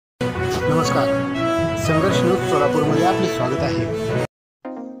नमस्कार, संघर्ष न्यूज सोलापूरमध्ये आपले स्वागत आहे।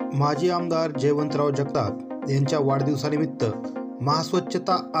 माजी आमदार आ.जयव जगताप यांच्या वाढदिवसानिमित्त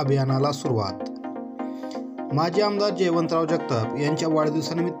महास्वच्छता अभियानाला सुरुवात। माजी आमदार आ.जयव जगताप यांच्या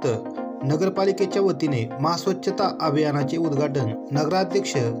वाढदिवसानिमित्त नगरपालिकेच्या वतीने महास्वच्छता अभियानाचे उद्घाटन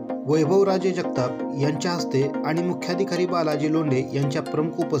नगराध्यक्ष आ.जयव जगताप यांच्या हस्ते आणि मुख्याधिकारी बालाजी लोंढे यांच्या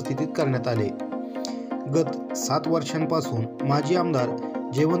प्रमुख उपस्थितीत करण्यात आले। गत 7 वर्षांपासून माजी आमदार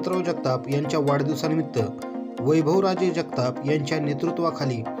आ.जयव जगताप यांच्या वाढदिवसानिमित्त आ.जयव जगताप यांच्या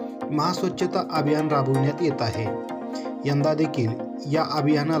नेतृत्वाखाली महास्वच्छता अभियान राबविण्यात येत आहे। यंदा देखील या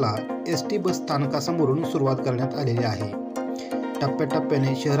अभियानाला एसटी बस स्थानकासमोरून सुरुवात करण्यात आलेली आहे।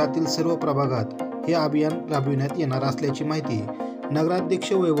 टप्प्याटप्प्याने शहरातील सर्व प्रभागात हे अभियान राबविण्यात येणार असल्याची माहिती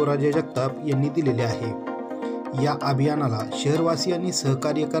नगराध्यक्ष आ.जयव जगताप यांनी दिलेली आहे। या अभियानाला शहरवासियांनी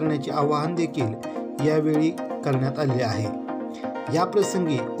सहकार्य करण्याचे आवाहन देखील यावेळी करण्यात आले आहे। या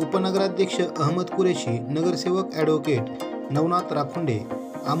प्रसंगी उपनगराध्यक्ष अहमद कुरेशी, नगरसेवक ॲडव्होकेट नवनाथ राखुंडे,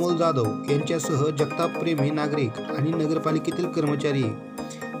 अमोल जाधव यांच्यासह जगताप प्रेमी नागरिक आणि नगरपालिकेतील कर्मचारी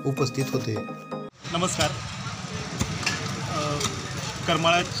उपस्थित होते। नमस्कार।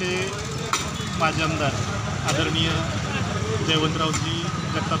 करमाळाचे माजी आमदार आदरणीय जयवंतरावजी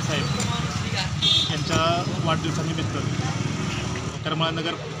जगताप साहेब यांच्या वाढदिवसानिमित्त करमाळा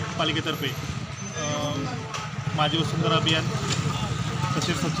नगरपालिकेतर्फे माझी वसुंधरा अभियान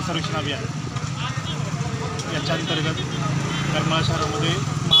तसेच स्वच्छ सर्वेक्षण अभियान याच्या अंतर्गत करमाळा शहरामध्ये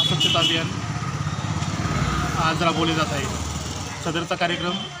महास्वच्छता अभियान आज राबवले जात आहे। सदरचा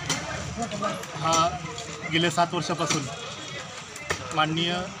कार्यक्रम हा गेल्या 7 वर्षापासून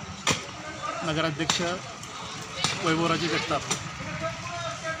माननीय नगराध्यक्ष आ.जयव जगताप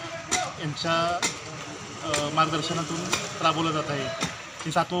यांच्या मार्गदर्शनातून राबवला जात आहे।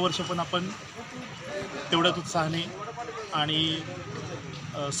 हे 7वं वर्ष पण आपण तेवढ्याच उत्साहाने आणि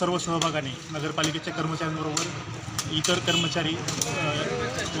सर्व सहभागाने नगरपालिकेच्या कर्मचाऱ्यांबरोबर इतर कर्मचारी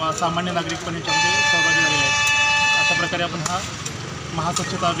किंवा सामान्य नागरिक पण याच्यामध्ये सहभागी झालेले आहेत। अशा प्रकारे आपण हा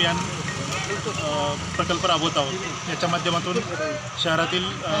महास्वच्छता अभियान प्रकल्प राबवत आहोत। याच्या माध्यमातून शहरातील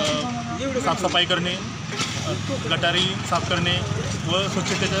साफसफाई करणे, गटारी साफ करणे व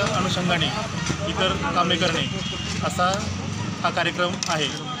स्वच्छतेच्या अनुषंगाने इतर कामे करणे असा हा कार्यक्रम आहे।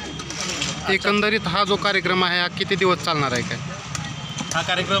 एकंदरीत हा जो कार्यक्रम आहे हा किती दिवस चालणार आहे? काय हा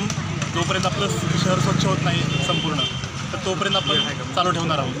कार्यक्रम जोपर्यंत आपलं शहर स्वच्छ होत नाही संपूर्ण, तर तोपर्यंत आपण चालू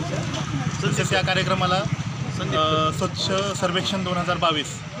ठेवणार आहोत। तसेच या कार्यक्रमाला स्वच्छ सर्वेक्षण 2022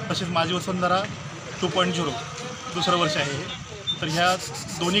 तसेच माझी वसुंधरा 2.0 दुसरं वर्ष आहे हे। तर ह्या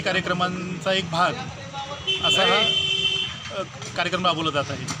दोन्ही कार्यक्रमांचा एक भाग असा हा कार्यक्रम राबवला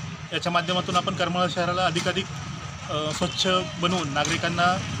जात आहे। याच्या माध्यमातून आपण करमाळा शहराला अधिकाधिक स्वच्छ बनवून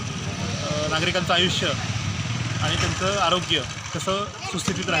नागरिकांचं आयुष्य आणि त्यांचं आरोग्य कसं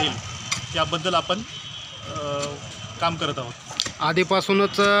सुस्थितीत राहील याबद्दल आपण काम करत आहोत।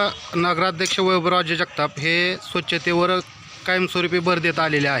 आधीपासूनच नगराध्यक्ष आ.जयव जगताप हे स्वच्छतेवर कायमस्वरूपी भर देत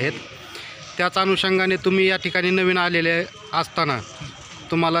आलेले आहेत। त्याच अनुषंगाने तुम्ही या ठिकाणी नवीन आलेले असताना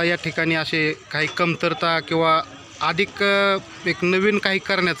तुम्हाला या ठिकाणी असे काही कमतरता किंवा अधिक एक नवीन काही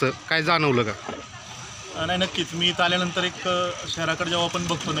करण्याचं काय जाणवलं का? नाही, नक्कीच। मी इथं आल्यानंतर एक शहराकडे जेव्हा आपण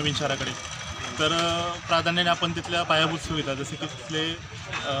बघतो नवीन शहराकडे, तर प्राधान्याने आपण तिथल्या पायाभूत सुविधा जसे की तिथले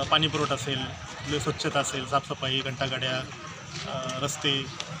पाणीपुरवठा असेल, तिथले स्वच्छता असेल, साफसफाई, घंटागाड्या, रस्ते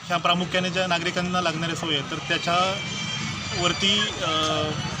ह्या प्रामुख्याने ज्या नागरिकांना लागणाऱ्या सोयी आहेत, तर त्याच्यावरती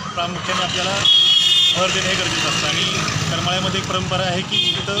प्रामुख्याने आपल्याला भर देणे हे गरजेचं असतं। आणि करमाळ्यामध्ये एक परंपरा आहे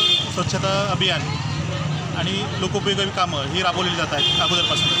की तिथं स्वच्छता अभियान आणि लोकोपयोगी कामं ही राबवलेली जात आहेत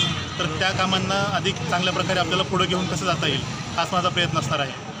अगोदरपासूनच। तर त्या कामांना अधिक चांगल्या प्रकारे आपल्याला पुढं घेऊन कसं जाता येईल हाच माझा प्रयत्न असणार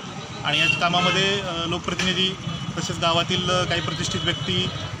आहे। आणि या कामामध्ये लोकप्रतिनिधी तसेच गावातील काही प्रतिष्ठित व्यक्ती,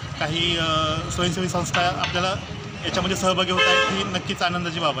 काही स्वयंसेवी संस्था आपल्याला याच्यामध्ये सहभागी होत आहेत, ही नक्कीच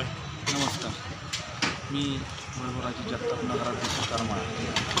आनंदाची बाब आहे। नमस्कार, मी आ.जयव जगताप, नगराध्यक्ष करमाळा।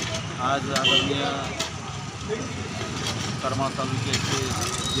 आज आदरणीय करमाळा तालुक्याचे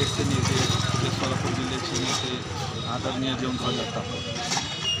ज्येष्ठ नेते, सोलापूर जिल्ह्याचे नेते आदरणीय आ.जयव जगताप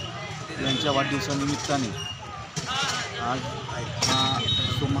यांच्या वाढदिवसानिमित्ताने आज हा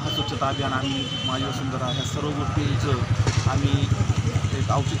महास्वच्छता अभियान आणि माझी वसुंधरा ह्या सर्व गोष्टींचं आम्ही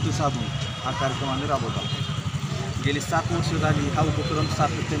एक औचित्य साधून हा कार्यक्रम आम्ही राबवत आहोत। गेली 7 वर्ष झाली हा उपक्रम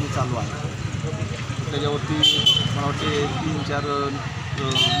सातत्याने चालू आहे। त्याच्यावरती मला वाटते 3-4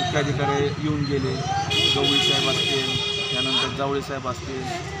 मुख्याधिकारी येऊन गेले। गवळी साहेब असतील, त्यानंतर जावळे साहेब असतील,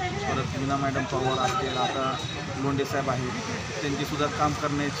 परत मीना मॅडम पवार असतील, आता लोंढे साहेब आहेत। त्यांचीसुद्धा काम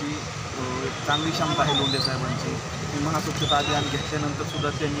करण्याची चांगली क्षमता आहे लोंढे साहेबांची। महास्वच्छता अभियान घेतल्यानंतर सुद्धा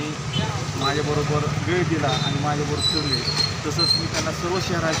त्यांनी माझ्याबरोबर वेळ दिला आणि माझ्याबरोबर ठेवले. तसंच मी त्यांना सर्व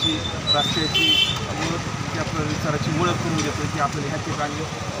शहराची रस्त्याची व त्या परिसराची ओळख करून देतो की आपल्याला ह्या ठिकाणी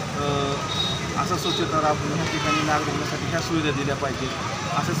असं स्वच्छता राबवून ह्या ठिकाणी नागरिकांसाठी ह्या सुविधा दिल्या पाहिजेत.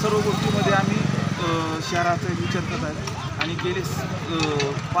 अशा सर्व गोष्टीमध्ये आम्ही शहराचा विचार करत आहे आणि गेले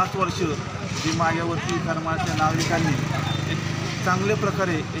 5 वर्ष जी माझ्यावरती करमाळ्याच्या नागरिकांनी एक चांगल्या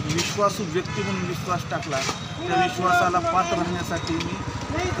प्रकारे एक विश्वासू व्यक्ती म्हणून विश्वास टाकला, त्या विश्वासाला पात्र राहण्यासाठी मी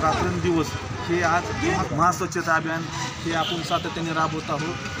रात्रंदिवस हे आज महास्वच्छता अभियान हे आपण सातत्याने राबवत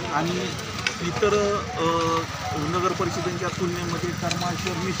आहोत. आणि इतर नगर परिषदांच्या तुलनेमध्ये करमाळ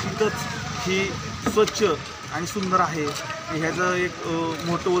शहर निश्चितच ही स्वच्छ आणि सुंदर आहे. ह्याचं एक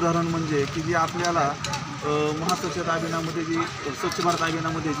मोठं उदाहरण म्हणजे की जी आपल्याला महास्वच्छता अभियानामध्ये जी स्वच्छ भारत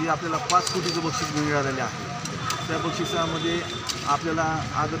अभियानामध्ये जी आपल्याला 5 कोटीचं बक्षीस मिळालेले आहे. त्या बक्षिसामध्ये आपल्याला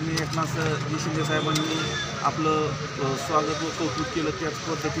आदरणीय एकनाथ शिंदे साहेबांनी आपलं स्वागत व कौतुक केलं. त्याच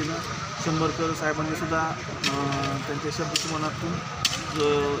पद्धतीनं शंभरकर साहेबांनी सुद्धा त्यांच्या शब्दसुमनातून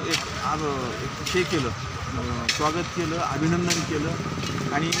एक हे केलं, स्वागत केलं, अभिनंदन केलं.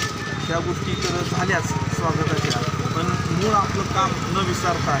 आणि त्या गोष्टी तर झाल्याच स्वागताच्या, पण मूळ आपलं काम न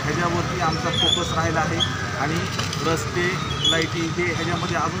विसरता ह्याच्यावरती आमचा फोकस राहिला आहे. आणि रस्ते, लाईटी हे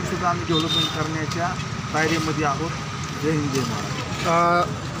ह्याच्यामध्ये अजूनसुद्धा आम्ही डेव्हलपमेंट करण्याच्या तयारीमध्ये आहोत. जय हिंद, जय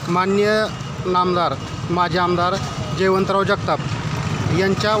महाराष्ट्र. माननीय नामदार माजी आमदार जयवंतराव जगताप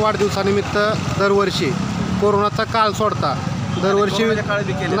यांच्या वाढदिवसानिमित्त दरवर्षी कोरोनाचा काळ सोडता दरवर्षी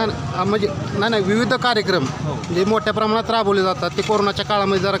नाही विविध कार्यक्रम जे मोठ्या प्रमाणात राबवले जातात ते कोरोनाच्या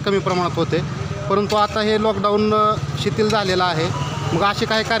काळामध्ये जरा कमी प्रमाणात होते, परंतु आता हे लॉकडाऊन शिथिल झालेलं आहे. मग असे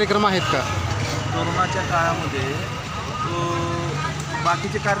काही कार्यक्रम आहेत का? कोरोनाच्या काळामध्ये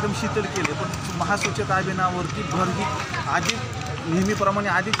बाकीचे कार्यक्रम शिथिल केले, पण महास्वच्छता अभियानावरती भर ही अधिक नेहमीप्रमाणे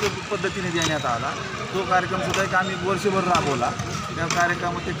अधिक पद्धतीने देण्यात आला. तो कार्यक्रमसुद्धा एक आम्ही वर्षभर राबवला. त्या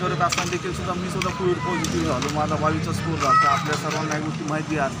कार्यक्रमात करत असताना देखील सुद्धा मी सुद्धा कोविड पॉझिटिव्ह झालो. माझा 22चा स्कोर झाला. आपल्या सर्वांना या गोष्टी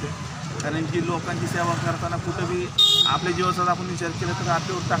माहिती असते, कारण की लोकांची सेवा करताना कुठंही आपल्या जीवाचा आपण विचार केला तर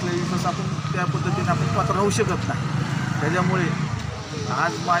आपल्यावर टाकलेला विश्वास आपण त्या पद्धतीने आपण पात्र राहू शकत नाही. त्याच्यामुळे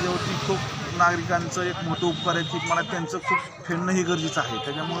आज माझ्यावरती खूप नागरिकांचं एक मोठं उपकार आहे की मला त्यांचं खूप फेडणंही गरजेचं आहे.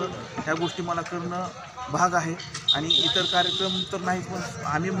 त्याच्यामुळं ह्या गोष्टी मला करणं भाग आहे. आणि इतर कार्यक्रम तर नाहीच, पण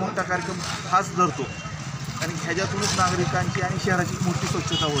आम्ही मोठा कार्यक्रम खास धरतो आणि ह्याच्यातूनच नागरिकांची आणि शहराची मोठी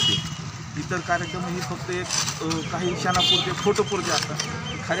स्वच्छता होते. इतर कार्यक्रम ही फक्त एक काही क्षणापुरते फोटोपुरते असतात.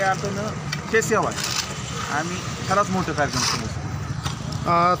 खऱ्या अर्थानं हे सेवा आहे. आम्ही खराच मोठं कार्यक्रम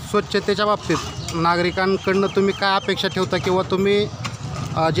समजतो. स्वच्छतेच्या बाबतीत नागरिकांकडनं तुम्ही काय अपेक्षा ठेवता, किंवा तुम्ही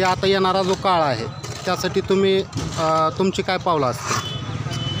जे आता येणारा जो काळ आहे त्यासाठी तुम्ही तुमची काय पावलं असतील?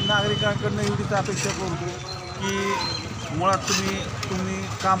 मी नागरिकांकडनं एवढीच अपेक्षा करतो की मुळात तुम्ही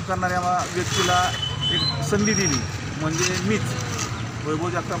काम करणाऱ्या व्यक्तीला एक संधी दिली म्हणजे मीच वैभव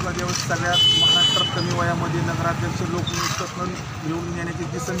जगतापला ज्यावेळेस सगळ्यात महाराष्ट्रात कमी वयामध्ये नगराध्यक्ष लोकनियुक्तन निवडून येण्याची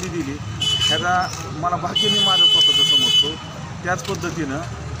जी संधी दिली ह्याचा मला भाग्य मी माझं स्वतःचं समजतो. त्याच पद्धतीनं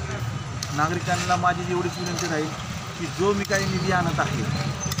नागरिकांना माझी एवढीच विनंती राहील की जो मी काही निधी आणत आहे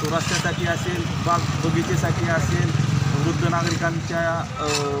तो रस्त्यासाठी असेल, बगीचेसाठी असेल, वृद्ध नागरिकांच्या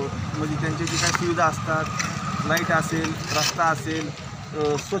म्हणजे त्यांच्या जी काही सुविधा असतात, लाईट असेल, रस्ता असेल,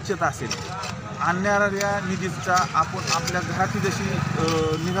 स्वच्छता असेल, आणणाऱ्या निधीचा आपण आपल्या घराची जशी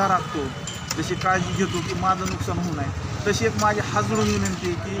निगा राखतो, जशी काळजी घेतो की माझं नुकसान होऊ नये, तशी एक माझी हात जोडून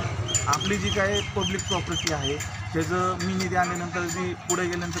विनंती आहे की आपली जी काही पब्लिक प्रॉपर्टी आहे त्याचं मी निधी आणल्यानंतर जी पुढे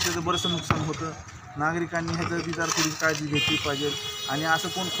गेल्यानंतर त्याचं बरंचसं नुकसान होतं. नागरिकांनी ह्याचं विचार थोडी काळजी घेतली पाहिजे. आणि असं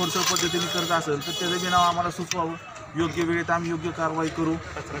कोण खोडसळ पद्धतीने करत असेल तर त्याचं बी नाव आम्हाला सुचवावं. योग्य वेळेत आम्ही योग्य कारवाई करू.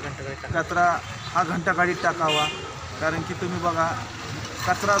 कचरा हा घंटागाडीत टाकावा. कारण की तुम्ही बघा,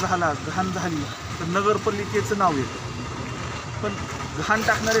 कचरा झाला, घाण झाली तर नगरपालिकेचं नाव येतं, पण घाण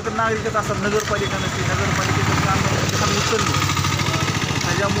टाकणारे तर नागरिकच असतात, नगरपालिका नसते. नगरपालिकेचं काम घाण उचलली.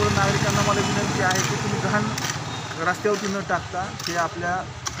 त्याच्यामुळं नागरिकांना मला विनंती आहे की तुम्ही घाण रस्त्यावरती न टाकता ते आपल्या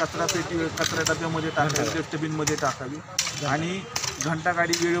कचरा डब्यामध्ये टाकावी, डस्टबिनमध्ये टाकावी. आणि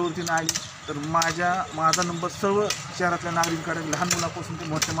घंटागाडी वेळेवरती नाही आली तर माझा नंबर सर्व शहरातल्या नागरिकांकडे, लहान मुलापासून ते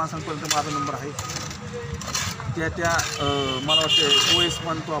मोठ्या माणसांपर्यंत माझा नंबर आहे. त्या मला वाटतं OS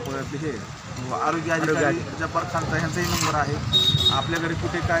म्हणतो आपण हे आरोग्य अधिकारी जब्बार खानचा ह्यांचाही नंबर आहे. आपल्याकडे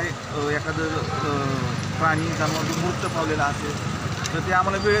कुठे काय एखादं प्राणी जानवर मृत पावलेला असेल तर ते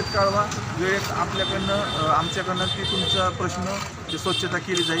आम्हाला वेळेत कळवा. वेळेत आमच्याकडनं ती तुमचा प्रश्न स्वच्छता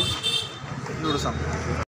केली जाईल एवढं सांगतो.